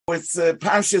it's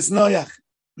Parshas Noach.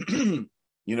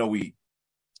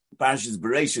 Parshas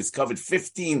Bereshis covered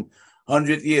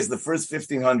 1,500 years, the first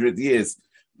 1,500 years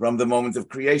from the moment of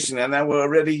creation, and now we're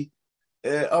already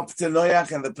up to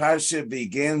Noach, and the Parsha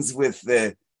begins with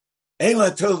the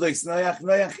Eila Toldos Noach.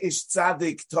 Noach ish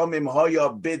tzadik tomim hoya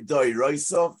bidoi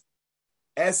roisov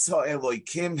es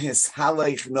ha'eloikim his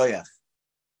halach Noach.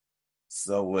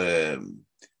 So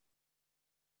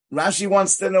Rashi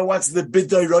wants to know what's the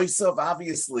bidoi roisov.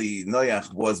 Obviously,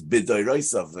 Noach was bidoi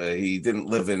roisov. He didn't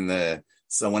live in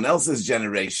someone else's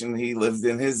generation. He lived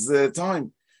in his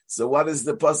time. So what is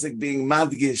the pasuk being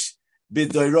madgish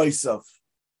bidoi roisov?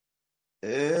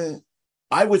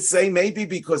 I would say maybe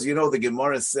because, the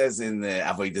Gemara says in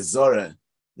Avodah Zorah,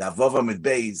 the Avova Mid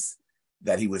Beis,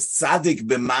 that he was tzaddik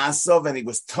b'ma'asov and he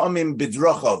was tomim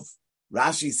b'drochov.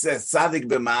 Rashi says tzaddik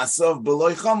b'ma'asov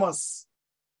b'loi chamos.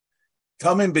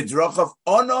 Tomim b'drochov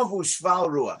onov u'shval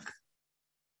ruach.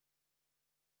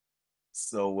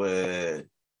 So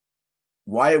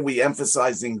why are we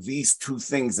emphasizing these two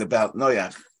things about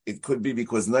Noach? It could be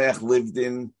because Noach lived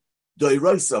in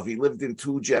Doirosov. He lived in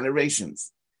two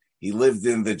generations. He lived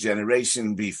in the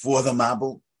generation before the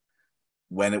Mabul,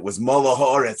 when it was Mola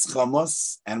Haaretz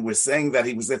Chamos, and we're saying that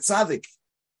he was a tzaddik,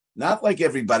 not like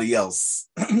everybody else.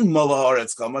 Mola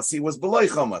Haaretz Chamos, he was Beloi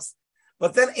Chamos.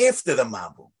 But then after the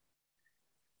Mabul,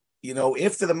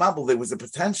 after the Mabul, there was a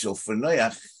potential for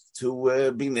Noach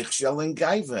to be Nichshel and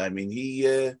Gaiva. I mean,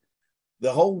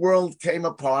 the whole world came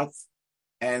apart,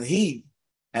 and he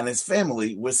and his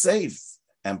family were saved,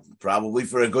 and probably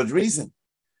for a good reason.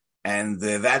 And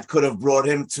that could have brought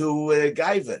him to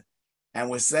Gaiva.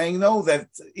 And we're saying, no, that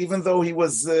even though he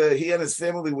and his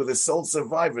family were the sole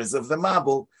survivors of the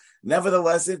Mabul,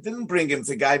 nevertheless, it didn't bring him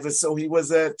to Gaiva, so he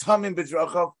was a Tomim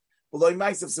B'drachov, B'loi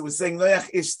Ma'asav. So we're saying, Noach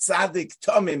ish tzadik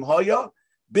Tomim hoya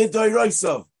b'doi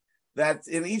roisov, that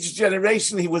in each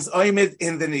generation he was oimid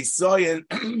in the Nisoyan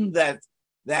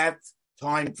that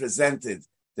time presented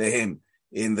to him.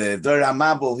 In the Dor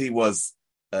HaMabul, he was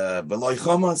Beloi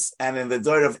Chomos, and in the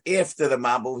door of after the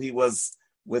Mabul, he was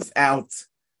without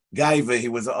Gaiva, he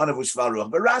was on Onav U'Shval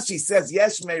Ruach. But Rashi says,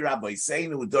 Yesh mei Rabbi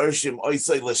Seinu Dorshim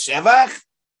Oisoi L'Shevach,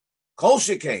 Kol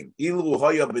Shekain, Ilu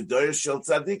Hoya B'Dor Shel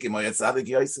Tzadikim, Hoya Tzadik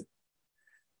Yosef.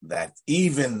 That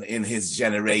even in his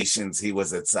generations, he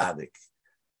was a tzaddik.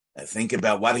 Think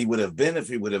about what he would have been if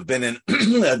he would have been in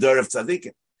a door of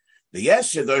tzaddikim. The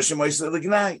Yesh Dorshim Oisoi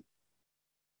L'Gnai.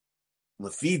 So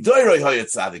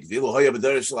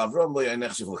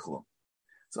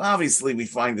obviously we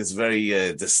find this very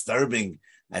disturbing.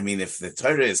 I mean, if the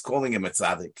Torah is calling him a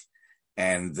tzaddik,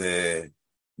 and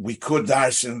we could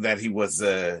darshan that he was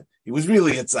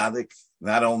really a tzaddik.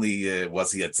 Not only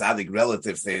was he a tzaddik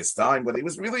relative to his time, but he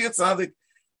was really a tzaddik.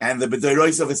 And the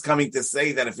B'doroisov is coming to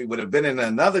say that if he would have been in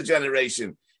another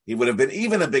generation, he would have been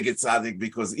even a bigger tzaddik,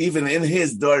 because even in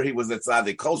his door, he was a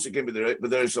tzaddik. Kol shekin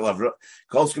b'dor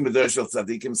shel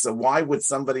tzaddikim. So why would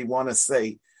somebody want to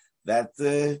say that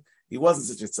he wasn't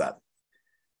such a tzaddik?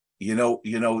 In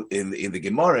the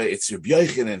Gemara, it's Rabbi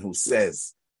Yochanan who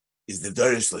says, is the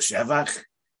dorish l'shevach?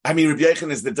 I mean, Rabbi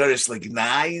Yochanan is the dorish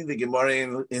l'gnai, the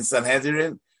Gemara in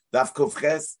Sanhedrin, Daf Kuf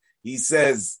Ches. He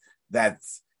says that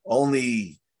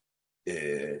only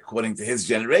according to his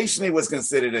generation, he was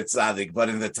considered a tzaddik, but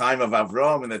in the time of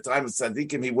Avram, in the time of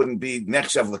tzaddikim, he wouldn't be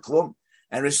nechshav l'klum.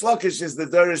 And Rish Lakish is the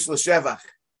dorish l'shevach.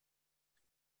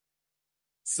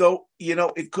 So,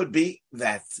 it could be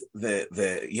that a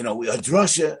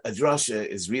drasha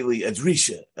is really a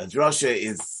drisha. A drasha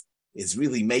is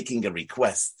really making a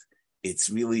request. It's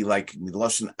really like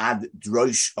miloshen ad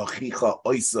drosh achicha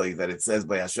oisoi that it says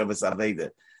by Hashavas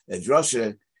Aveda. A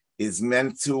drasha is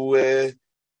meant to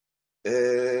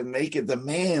make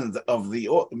demands of the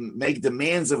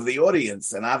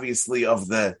audience, and obviously of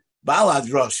the Bala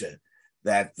drasha.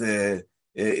 That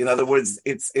in other words,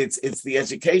 it's the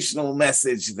educational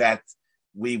message that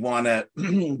we want to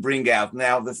bring out.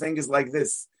 Now the thing is like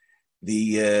this: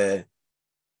 there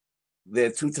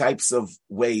are two types of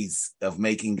ways of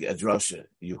making a drasha.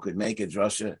 You could make a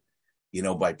drasha,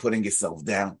 by putting yourself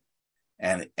down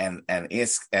and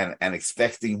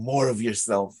expecting more of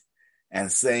yourself,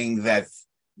 and saying that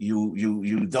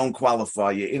you don't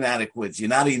qualify, you're inadequate, you're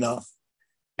not enough.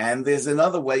 And there's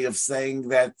another way of saying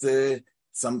that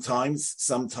sometimes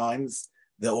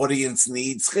the audience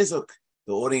needs chizuk,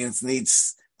 the audience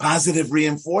needs positive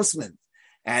reinforcement.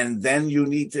 And then you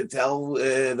need to tell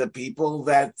the people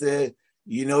that,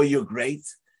 you're great.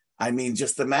 I mean,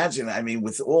 just imagine,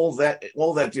 with all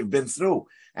that you've been through,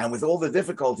 and with all the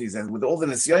difficulties, and with all the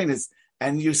nisyonis,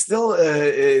 and you're still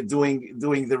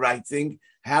doing the right thing.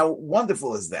 How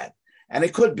wonderful is that? And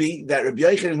it could be that Rabbi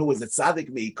Yochanan, who was a tzaddik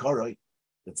mi'ikoroi,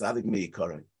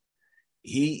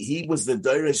 he was the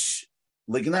Dorish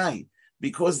Lignai,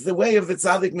 because the way of the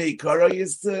tzaddik mi'ikoroi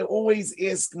is to always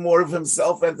ask more of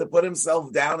himself and to put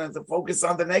himself down and to focus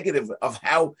on the negative of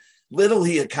how little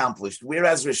he accomplished.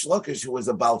 Whereas Rish Lakish, who was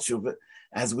a Baal Tshuva,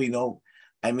 as we know,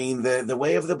 I mean, the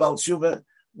way of the Baal Tshuva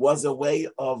was a way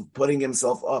of putting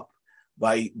himself up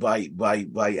by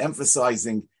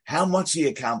emphasizing how much he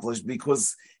accomplished,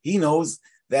 because he knows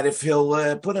that if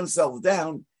he'll put himself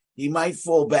down, he might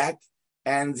fall back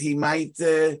and he might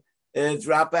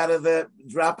drop out of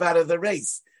the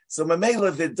race. So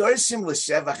Mamela, the Dorshim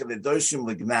l'Shevach and the Dorshim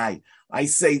l'Gnai, I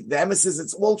say the emphasis,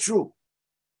 it's all true.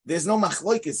 There's no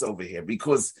machloikis over here,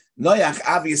 because Noach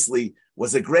obviously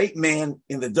was a great man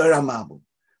in the Dor HaMabul,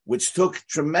 which took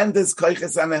tremendous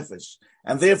koiches hanefesh,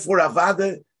 and therefore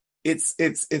Avada, it's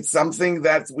something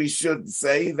that we should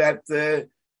say that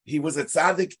he was a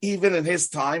tzaddik even in his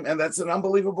time, and that's an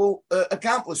unbelievable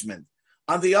accomplishment.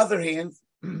 On the other hand,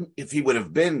 if he would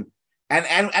have been,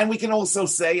 and we can also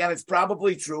say, and it's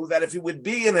probably true, that if he would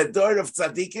be in a Dor of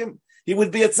tzaddikim, he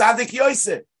would be a tzaddik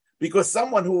Yosef, because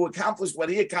someone who accomplished what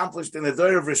he accomplished in the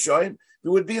Dor of Rishoyim,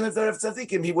 who would be in the Dor of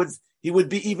tzaddikim, he would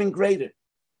be even greater.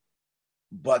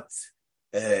 But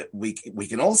we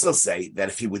can also say that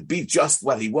if he would be just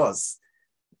what he was,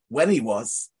 when he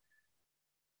was,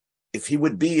 if he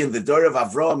would be in the Dor of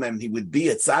Avraham and he would be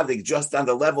a tzaddik just on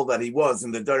the level that he was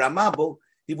in the Dor HaMabul,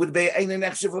 he would be ein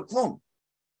nechshev l'klum.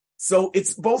 So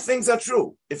it's both things are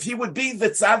true. If he would be the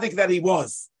tzaddik that he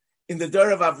was in the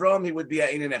Dor of Avraham, he would be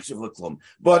ein nechshev l'klum.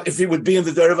 But if he would be in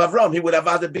the Dor of Avraham, he would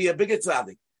have to be a bigger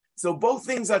tzaddik. So both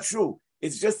things are true.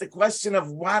 It's just a question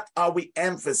of what are we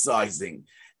emphasizing.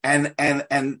 And Rabbi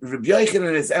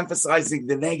Yochanan is emphasizing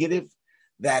the negative,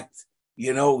 that,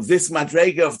 this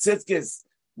madrega of tzidkis,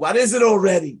 what is it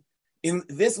already? In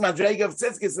this madrega of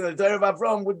tzidkis in the Dor of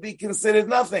Avram would be considered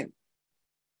nothing.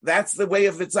 That's the way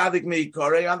of the tzaddik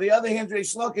mi'ikorei. On the other hand,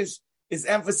 Reish Lakish is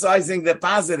emphasizing the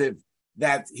positive,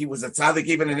 that he was a tzaddik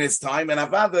even in his time, and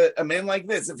Avada, a man like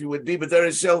this, if he would be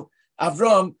B'dor Shel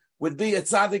Avram, would be a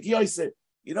tzaddik Yosef.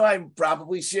 I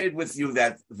probably shared with you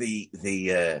that the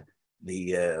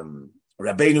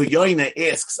Rabbeinu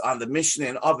Yoina asks on the Mishnah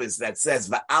in Avos that says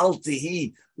Va'al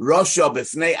tihi rosha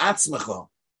b'fnei atzmecha.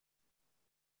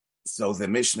 So the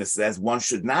Mishnah says one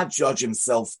should not judge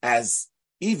himself as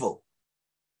evil.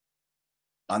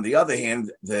 On the other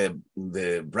hand, the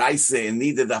Braise in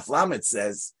Nida Daf Lamed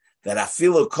says that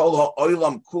afilu kol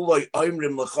ha'olam kuloi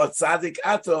oimrim l'chot tzadik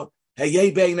ato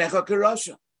heyei beinecha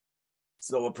kerosha.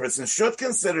 So a person should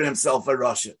consider himself a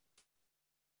Rasha.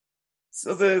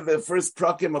 So the first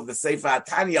prakim of the Sefer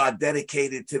HaTanya are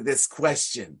dedicated to this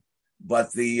question.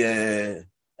 But the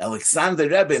Alexander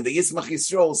Rebbe in the Yismach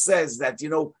Yisrael says that,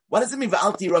 what does it mean,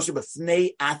 V'alti Rasha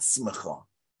b'fnei atzmecha?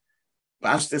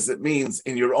 Pashtus, it means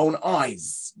in your own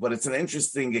eyes, but it's an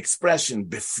interesting expression,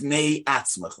 b'fnei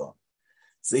atzmecha.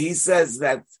 So he says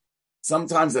that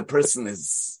sometimes a person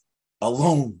is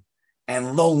alone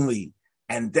and lonely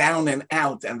and down and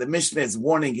out, and the Mishnah is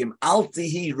warning him, Al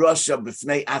tihi rasha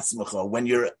b'fnei atzmecha. When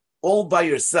you're all by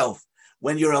yourself,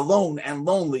 when you're alone and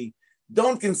lonely,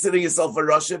 don't consider yourself a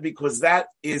rasha, because that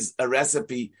is a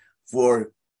recipe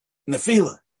for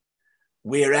nefila.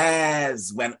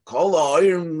 Whereas when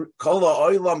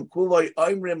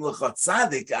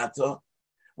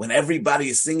when everybody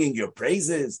is singing your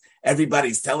praises,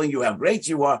 everybody's telling you how great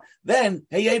you are, then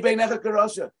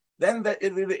then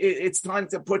it's time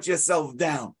to put yourself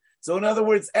down. So in other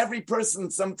words, every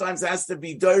person sometimes has to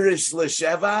be dorish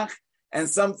l'shevach, and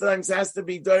sometimes has to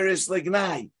be dorish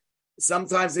l'gnai.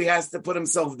 Sometimes he has to put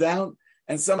himself down,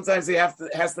 and sometimes he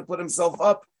has to put himself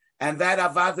up. And that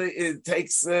avada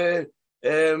takes,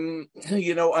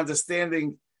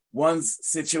 understanding one's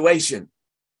situation.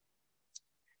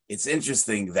 It's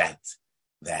interesting that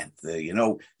there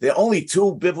are only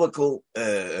two biblical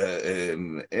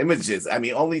images. I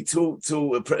mean, only two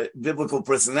biblical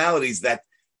personalities that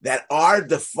are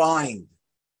defined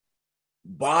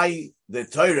by the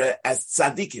Torah as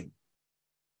tzaddikim.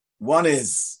 One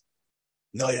is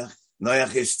Noach.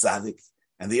 Noach is tzaddik,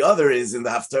 and the other is in the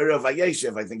Haftarah of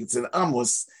Vayeshev. I think it's in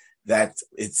Amos that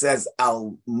it says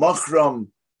al mochram.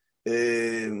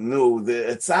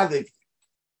 The tzaddik.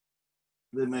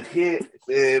 The mechir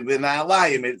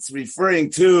b'na'alayim, it's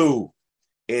referring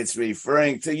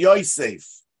to Yosef.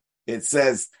 It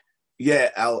says,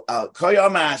 al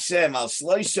koyam Hashem, al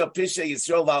shloisha pisha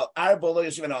Yisrael, al arba lo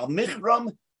yoshev, al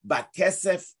michram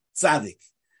ba'kesef tzaddik.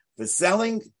 For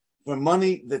selling for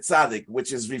money the tzaddik,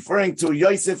 which is referring to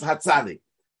Yosef HaTzaddik.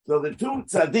 So the two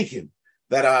tzaddikim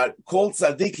that are called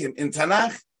tzaddikim in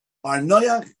Tanakh are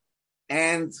Noach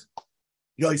and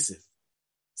Yosef.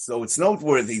 So it's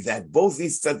noteworthy that both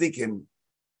these tzaddikim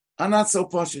are not so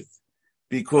poshut,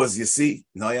 because you see,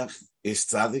 Noach is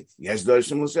tzaddik, yesh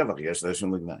doshim l'shevach, yesh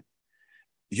doshim l'gnai.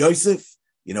 Yosef,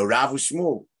 Rav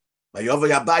Shmuel, Vayova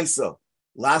Yabaisa,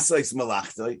 Lasa is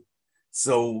malachtoi.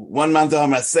 So one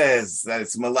mandama says that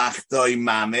it's malachtoi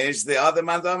mamish, the other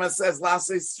mandama says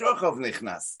Lasa is strochov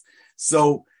nichnas.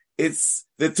 So it's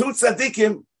the two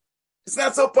tzaddikim. It's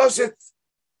not so poshut,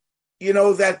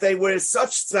 that they were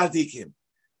such tzaddikim.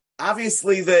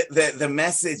 Obviously, the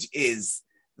message is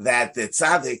that the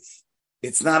tzaddik,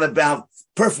 it's not about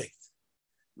perfect,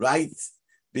 right?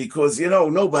 Because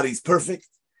nobody's perfect.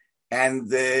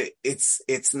 And it's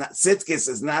not, Tzidkis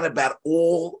is not about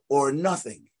all or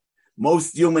nothing.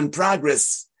 Most human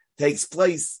progress takes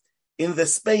place in the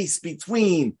space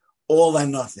between all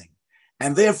and nothing.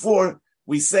 And therefore,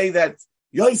 we say that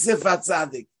Yosef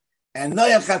HaTzadik and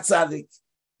Noach HaTzadik,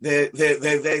 they're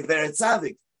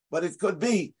tzaddik. But it could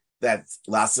be that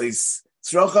Lassis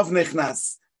Tzrochov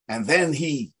Nichnas, and then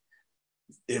he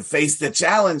faced the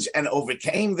challenge and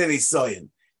overcame the Nisoyan.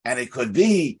 And it could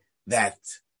be that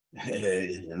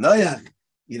Noach,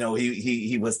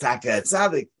 he was taka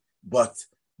tzaddik, but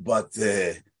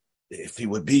if he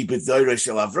would be b'doira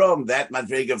shel Avram, that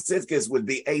madrega of tzidkis would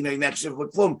be einay nechshev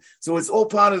l'klum. So it's all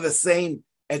part of the same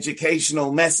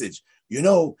educational message.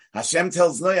 Hashem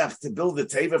tells Noach to build the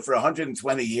teva for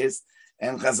 120 years,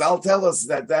 and Chazal tell us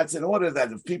that that's in order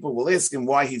that if people will ask him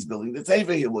why he's building the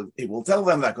teva, he will tell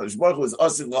them that Kodesh Baruch Hu is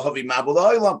asid lahavi mabul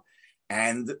ha'olam,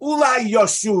 and ulai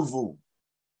yoshuvu.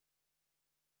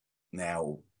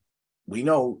 Now, we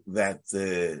know that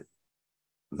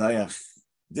Noach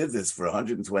did this for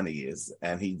 120 years,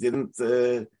 and he didn't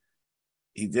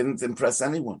impress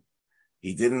anyone.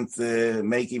 He didn't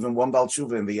make even one Baal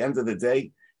Tshuva. In the end of the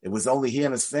day, it was only he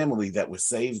and his family that were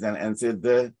saved and entered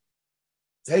the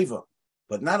Teva.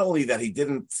 But not only that, he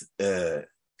didn't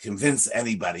convince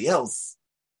anybody else,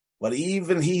 but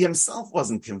even he himself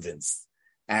wasn't convinced.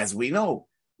 As we know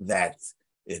that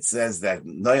it says that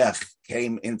Noach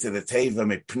came into the Teva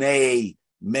mipnei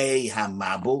mei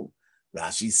hamabul.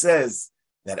 Rashi says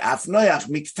that af Noach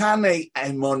miktane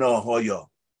emono hoyo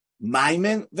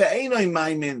maimin ve'enoi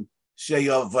maimin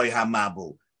sheyovoy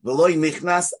hamabul v'loi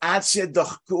nichnas ad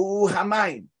shedochku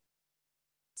hamayim.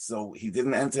 So he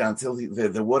didn't enter until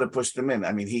the water pushed him in.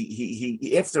 I mean,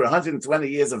 he after 120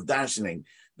 years of darshaning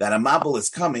that a mabul is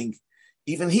coming,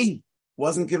 even he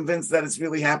wasn't convinced that it's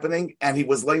really happening, and he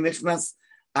was loy nichnas.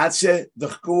 So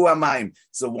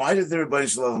why did the Rebbeinu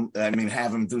Shalom,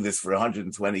 have him do this for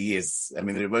 120 years? The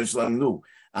Rebbeinu Shalom knew,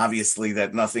 obviously,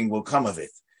 that nothing will come of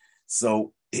it.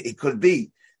 So it could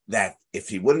be that if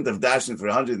he wouldn't have dashed for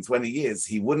 120 years,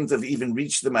 he wouldn't have even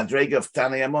reached the Madrega of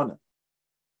Tanei Amona,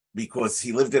 because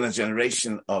he lived in a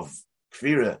generation of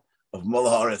Kfira, of Mola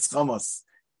Haaretz Chamos,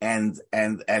 and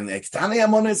Tanei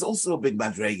Amona is also a big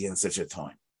Madrega in such a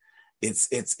time. It's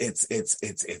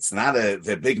not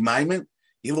the big Maimon.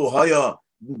 Ilu haya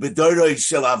b'doroi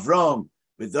shel Avram,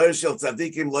 b'doroi shel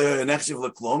tzadikim lo haya nechshev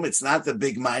l'klum. It's not the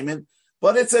big maimon,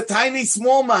 but it's a tiny,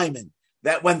 small maimon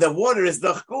that when the water is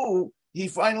dachku, he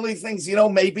finally thinks,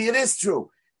 maybe it is true.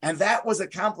 And that was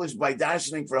accomplished by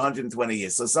darshaning for 120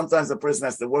 years. So sometimes a person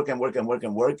has to work in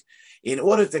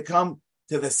order to come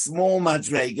to the small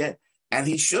madrega, and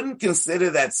he shouldn't consider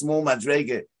that small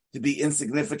madrega to be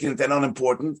insignificant and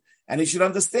unimportant, and he should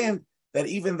understand that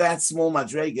even that small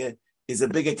madrega is a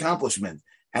big accomplishment.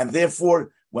 And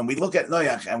therefore, when we look at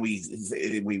Noach and we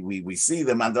see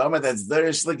the mandama that's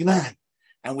derish l'gnai,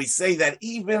 and we say that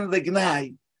even the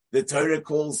gnai, the Torah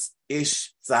calls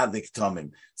ish tzadik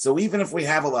tomim. So even if we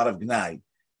have a lot of gnai,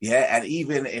 and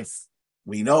even if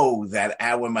we know that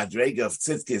our madrega of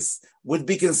tzidkis would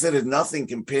be considered nothing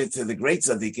compared to the great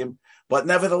tzaddikim, but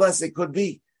nevertheless it could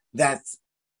be that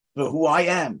for who I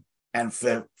am and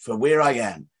for where I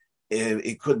am,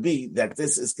 it could be that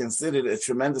this is considered a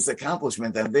tremendous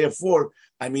accomplishment, and therefore,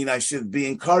 I should be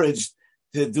encouraged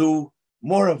to do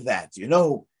more of that.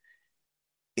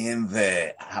 In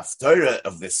the Haftarah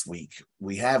of this week,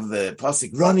 we have the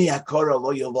pasuk Rani Akora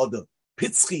Lo Yolodo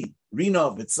Pitzchi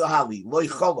Rino V'Tzahali Lo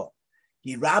Yicholo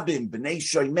Hirabim B'nei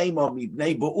Shoymeimo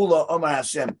Mibnei Bu'ula Omar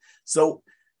Hashem. So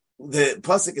the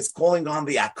pasuk is calling on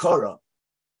the Akora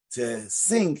to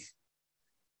sing.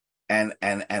 And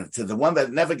to the one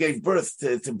that never gave birth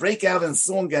to break out in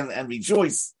song and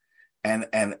rejoice, and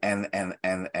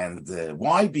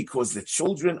why? Because the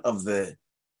children of the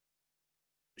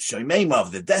shoymema,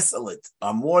 of the desolate,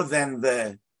 are more than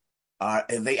they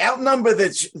outnumber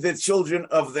the children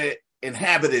of the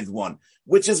inhabited one,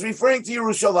 which is referring to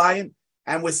Yerushalayim,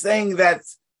 and we're saying that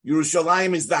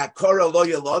Yerushalayim is the Hakora Lo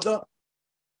Yeloda,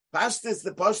 Pashtus,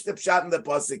 the Pashtup Pshat in the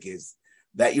Pasuk is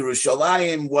that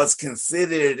Yerushalayim was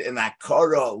considered an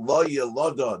Akara Lo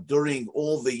Yeloda during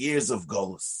all the years of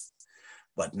Golus.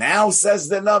 But now, says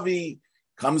the Navi,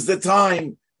 comes the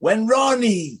time when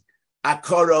Rani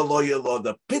Akara Lo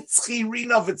Yeloda Pitzchi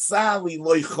Rina Vitzali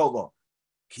Lo Yichola.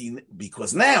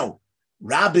 Because now,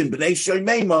 Rabin B'nei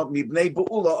Shoymema Mibnei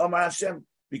Be'ula Amar Hashem.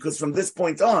 Because from this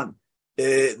point on,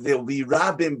 there'll be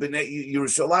Rabin B'nei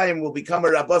Yerushalayim will become a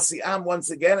Rabbasi Am once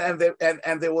again,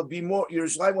 and there will be more.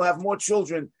 Yerushalayim will have more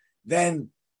children than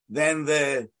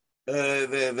the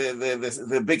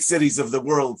big cities of the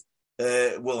world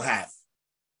will have.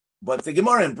 But the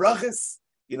Gemara in Brachas,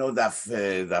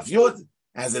 Daf Yud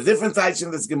has a different type in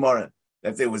this Gemara,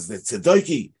 that there was the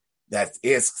Tzedoki that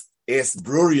asked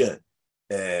Bruria,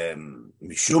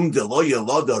 Mishum de lo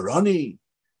yeloda Rani.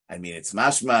 I mean, it's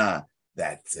mashma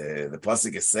that the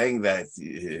pasuk is saying that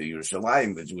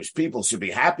Yerushalayim, the Jewish people, should be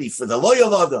happy for the lo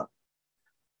yeloda.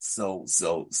 So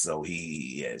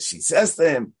she says to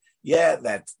him,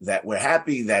 that we're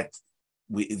happy that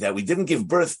we didn't give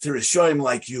birth to Rishoyim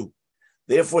like you.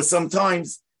 Therefore,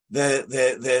 sometimes the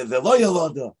lo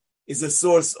yeloda is a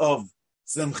source of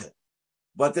simcha.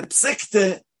 But the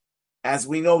psikte, as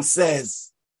we know,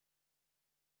 says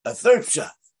a third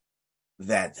pshat,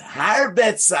 that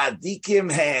harbet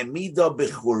tzadikim ha'amida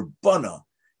b'churbana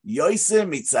yoyse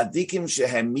mitzadikim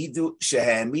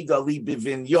shehamida li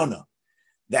b'vinyona.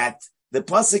 That the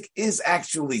pasuk is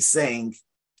actually saying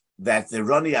that the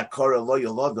Rani Akara Lo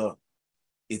Yeloda,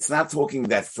 it's not talking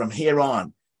that from here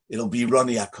on it'll be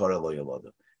Rani Akara Lo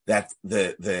Yeloda. That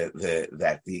the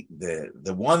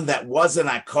one that was an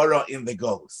Akara in the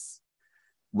Golus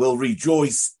will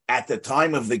rejoice at the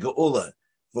time of the Geula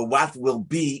for what will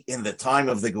be in the time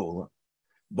of the Geula.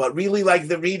 But really, like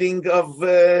the reading of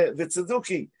the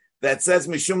Tzeduki that says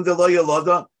Mishum de lo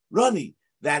yeloda Rani,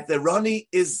 that the Rani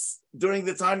is during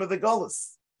the time of the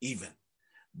Golus even.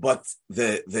 But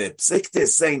the Psikta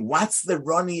is saying, what's the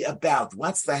Rani about?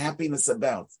 What's the happiness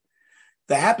about?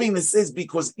 The happiness is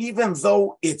because even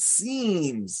though it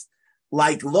seems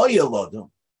like lo yeloda,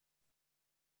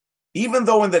 even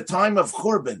though in the time of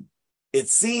Churban, it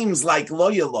seems like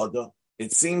lo yeloda,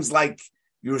 it seems like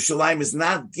Yerushalayim is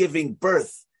not giving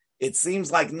birth. It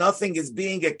seems like nothing is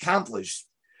being accomplished.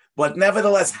 But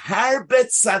nevertheless,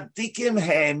 harbet tzadikim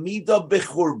ha'amida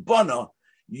b'churbana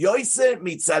yoyser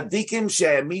mitzadikim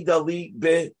she'amida li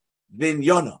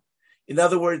b'vinyona. In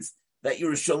other words, that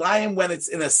Yerushalayim, when it's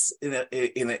in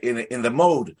the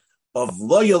mode of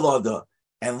lo yeloda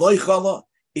and lo yichala,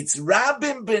 it's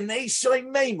rabim b'nei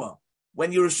shoymema.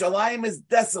 When Yerushalayim is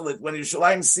desolate, when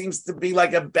Yerushalayim seems to be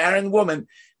like a barren woman,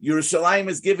 Yerushalayim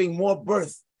is giving more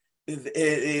birth.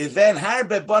 Then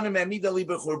harbe banim amida li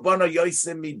b'churbana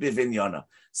yoyser mi b'vinyona.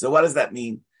 So what does that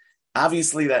mean?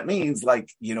 Obviously, that means, like,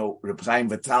 Reb Chaim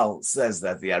Vital says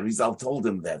that the Arizal told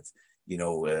him that,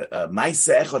 Maise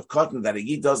echot cotton that a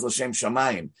yid does l'shem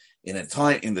shamayim in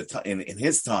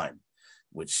his time,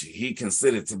 which he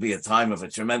considered to be a time of a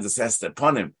tremendous hester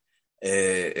upon him,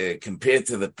 compared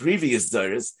to the previous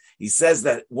days. He says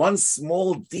that one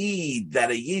small deed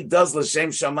that a yid does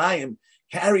l'shem shamayim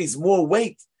carries more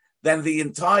weight than the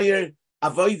entire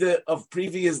avodah of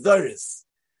previous days,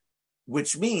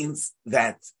 which means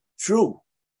that true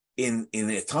in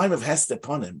a time of hester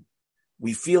upon him,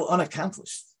 we feel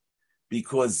unaccomplished,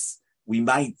 because we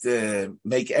might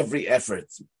make every effort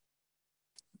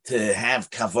to have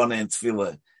kavanah and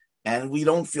tefillah, and we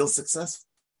don't feel successful.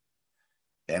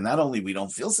 And not only we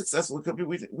don't feel successful, it could be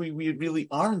we really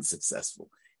aren't successful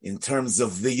in terms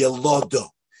of the yeloda,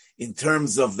 in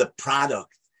terms of the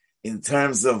product, in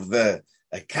terms of the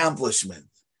accomplishment.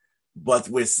 But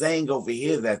we're saying over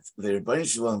here that the Rebbeinu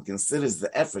Shalom considers the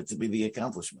effort to be the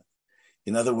accomplishment.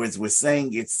 In other words, we're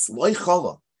saying it's lo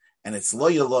yichala and it's lo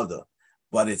yeloda,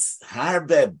 but it's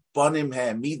harbe banim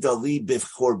ha'amida li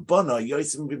b'churbana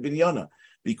yoysim b'binyana,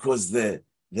 because the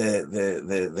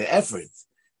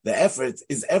effort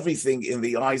is everything in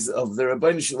the eyes of the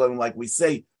Rebbeinu Shalom. Like we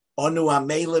say, onu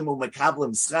amelim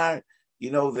u'mekablim schar.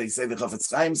 They say the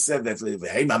Chafetz Chaim said that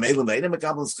hey, amelim ve'enim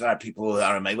mekablim schar. People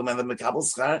are amelim and the mekabel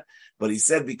schar. But he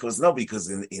said because in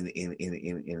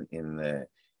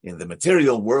the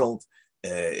material world,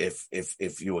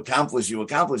 if you accomplish, you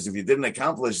accomplish. If you didn't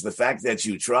accomplish, the fact that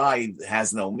you tried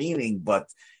has no meaning. But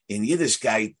in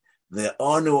Yiddishkeit, the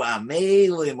onu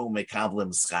amelim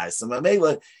u'mekablim schar. So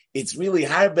amela, it's really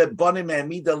harbe banim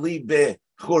ha'amida li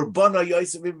b'churbana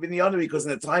yoyser b'binyana, because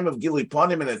in the time of Gilui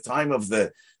Panim, in the time of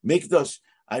the Mikdash,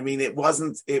 I mean, it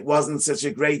wasn't such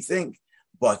a great thing.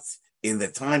 But in the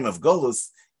time of Golus,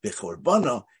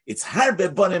 b'churbana, It's harbe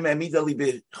bonim emida libe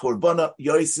chorbana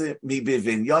yoise mi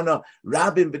bevinyana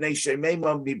rabim b'nei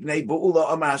shemema mi b'nei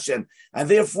bu'ula amar Hashem. And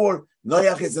therefore,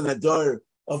 Noach is an ador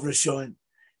of Rishon.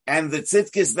 And the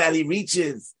tzidkis that he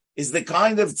reaches is the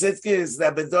kind of tzidkis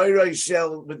that b'doirim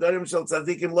shel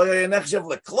tzadikim lo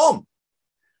yoyenechshav leklum.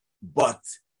 But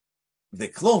the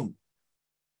klum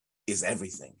is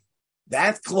everything.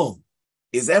 That klum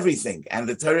is everything. And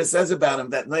the Torah says about him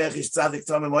that Noach is tzadik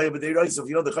tamim oya b'dei roisav.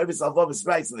 You know, the Chavis Alvav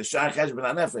writes in the Shar Cheshbon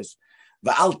HaNefesh,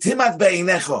 V'al timat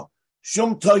be'inecha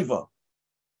shum toiva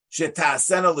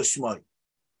sheta'asena l'shmoi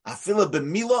afila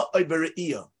b'mila oy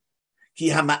b're'iyah ki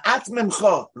hama'at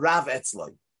memcha rav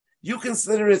etzloi. You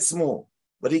consider it small,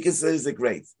 but he considers it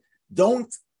great.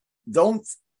 Don't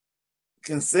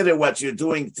consider what you're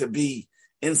doing to be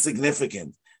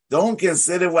insignificant. Don't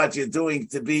consider what you're doing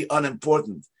to be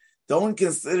unimportant. Don't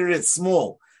consider it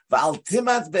small. V'al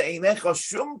timat be'inecha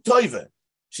shum toiva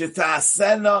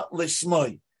sheta'asena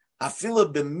l'shmoi afila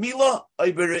b'mila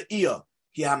oy b're'iyah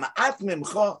ki hama'at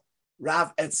memcha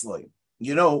rav etzloi.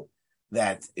 You know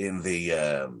that in the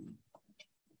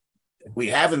we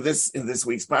have in this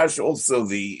week's parsha also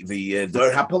the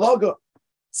Dor HaPalaga.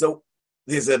 So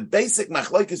there's a basic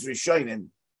machlokes rishonim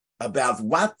about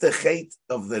what the chait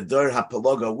of the Dor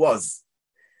HaPalaga was.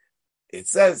 It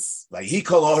says,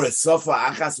 "Vayikol oretz sofa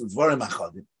achas udvorim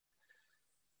achadim,"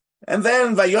 and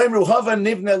then "Vayoimru hava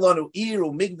nivne lanu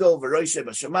iru migdol v'roishe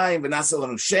b'shamayim v'nasa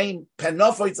lanu shein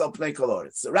penofoitz al pnei kol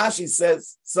oretz." So Rashi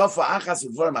says, "Sofa achas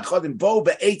udvorim achadim bo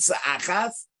be'etza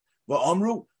achas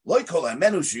v'omru." So according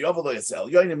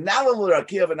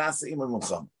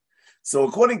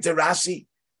to Rashi,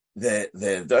 the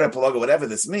Dor HaPalaga, whatever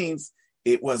this means,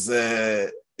 it was a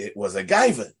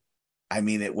gaiva. I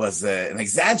mean, it was an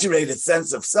exaggerated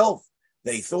sense of self.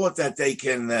 They thought that they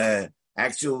can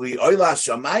actually oila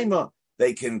shamayma,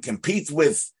 they can compete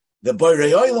with the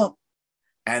Borei Olam,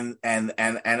 and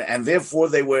therefore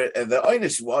they were. The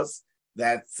einish was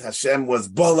that Hashem was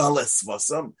bolales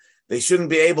vasam. They shouldn't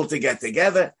be able to get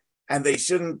together, and they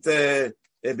shouldn't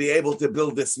be able to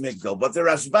build this migdal. But the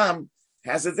Rashbam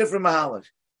has a different mahalach.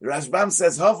 The Rashbam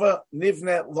says, "Hava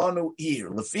nivne lanu ir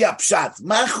lefia pshat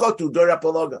machotu Dor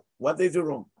HaPalaga." What they do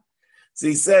wrong? So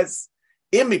he says,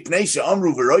 "Im mipnei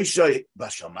she'amru v'roishay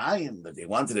b'shamayim," that they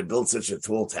wanted to build such a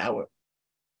tall tower.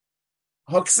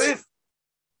 Hoksiv,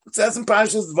 it says in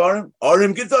Parshas Dvarim,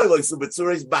 "Arim gedolos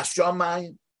u'betzureis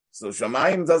b'shamayim." So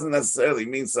shamayim doesn't necessarily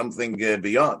mean something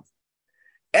beyond.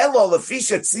 Elo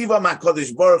lefisha tziva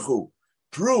ma'kodesh baruch hu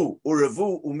pru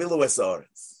urevu umilu es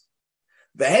haaretz.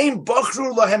 V'heim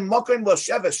bochru lahem mokim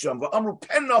l'sheves sham v'amru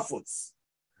pen nafutz.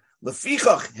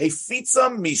 Lefichach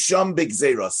hefitzam misham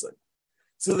b'gzeirasai.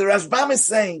 So the Rashbam is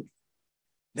saying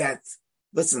that,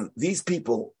 listen, these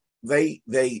people, they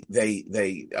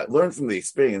learned from the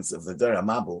experience of the Dor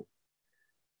HaMabul,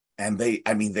 and the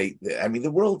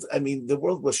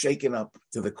world was shaken up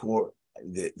to the core.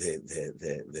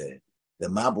 The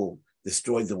Mabul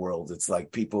destroyed the world. It's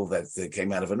like people that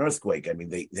came out of an earthquake. I mean,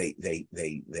 they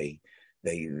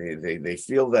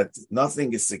feel that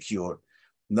nothing is secure,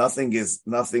 nothing is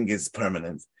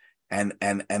permanent, and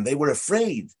they were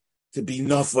afraid to be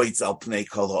nofoitz al pnei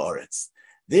kol haaretz.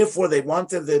 Therefore, they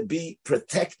wanted to be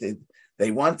protected.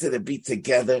 They wanted to be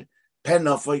together, pen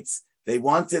nofoitz. They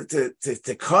wanted to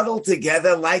cuddle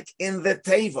together like in the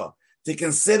teva, to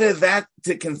consider that,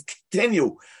 to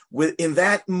continue in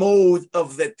that mode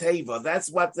of the teva. That's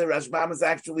what the Rashbam is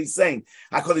actually saying.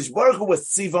 HaKadosh Baruch Hu was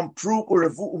tzivam pru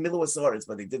urevu umilu es haaretz,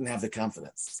 but they didn't have the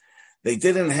confidence. They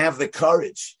didn't have the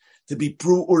courage to be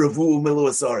pru urevu umilu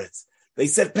es haaretz. They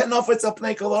said, pen nafetz al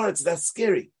pnei kol haaretz, that's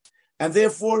scary. And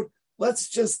therefore, let's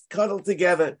just cuddle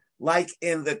together like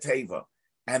in the teva.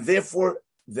 And therefore,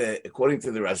 according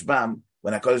to the Rashbam,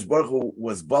 when HaKadosh Baruch Hu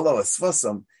was bala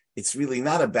esfasam, it's really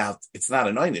not an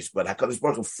einish, but HaKadosh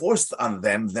Baruch Hu forced on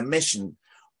them the mission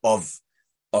of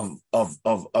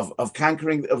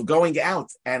conquering, of going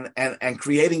out and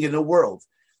creating a new world.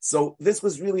 So this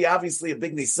was really obviously a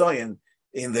big nisoyan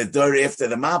in the Dor after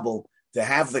the Mabul, to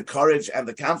have the courage and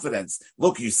the confidence.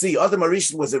 Look, you see, Adam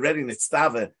Arishan was already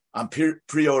nitztava on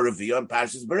Prior Review on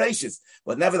Parshas Bereshis.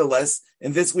 But nevertheless,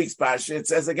 in this week's Parsha, it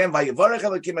says again, Vayivarech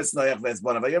Elokim es Noach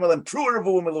ve'ezbonav, Vayomer Pru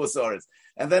Revu u'milu es haaretz.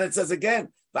 And then it says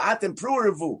again, Va'atem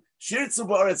Pru Revu, Shirtzu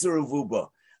ba'aretz u'revu ba.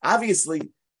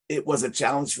 Obviously, it was a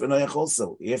challenge for Noach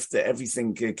also. After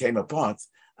everything came apart,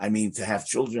 I mean, to have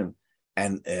children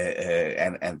and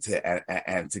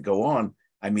to go on,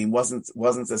 I mean,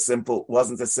 wasn't a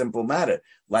simple matter.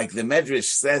 Like the Medrash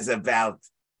says about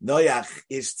Noach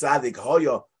ish tzadik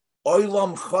hoyo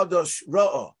oilam chodosh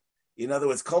ra'ah. In other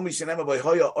words, Kol Mi Shenema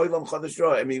B'Hoya Olam Chodesh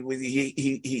Ra. I mean,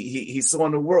 he saw a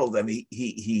new world, and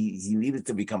he needed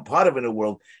to become part of a new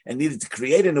world, and needed to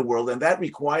create a new world, and that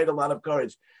required a lot of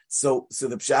courage. So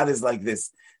the pshat is like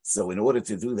this. So in order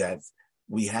to do that,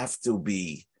 we have to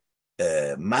be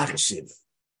machshiv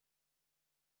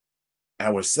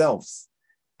ourselves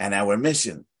and our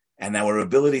mission and our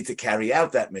ability to carry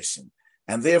out that mission,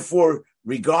 and therefore,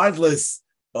 regardless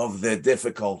of the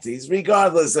difficulties,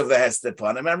 regardless of the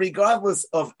hestepanim, and regardless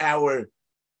of our,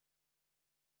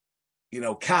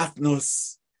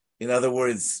 katnus, in other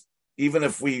words, even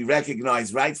if we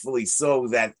recognize rightfully so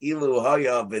that ilu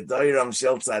haya v'dayram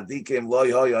shel tzadikim lo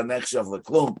haya nechshav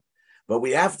leklum, but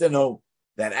we have to know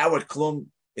that our klum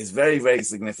is very, very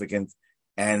significant,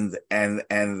 and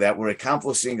that we're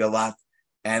accomplishing a lot,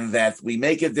 and that we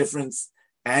make a difference,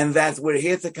 and that we're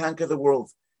here to conquer the world,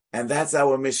 and that's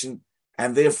our mission.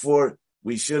 And therefore,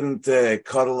 we shouldn't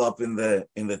cuddle up in the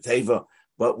teva,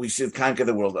 but we should conquer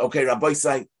the world. Okay, Rabbi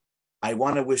Say, I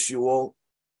want to wish you all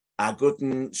a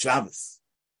guten Shabbos.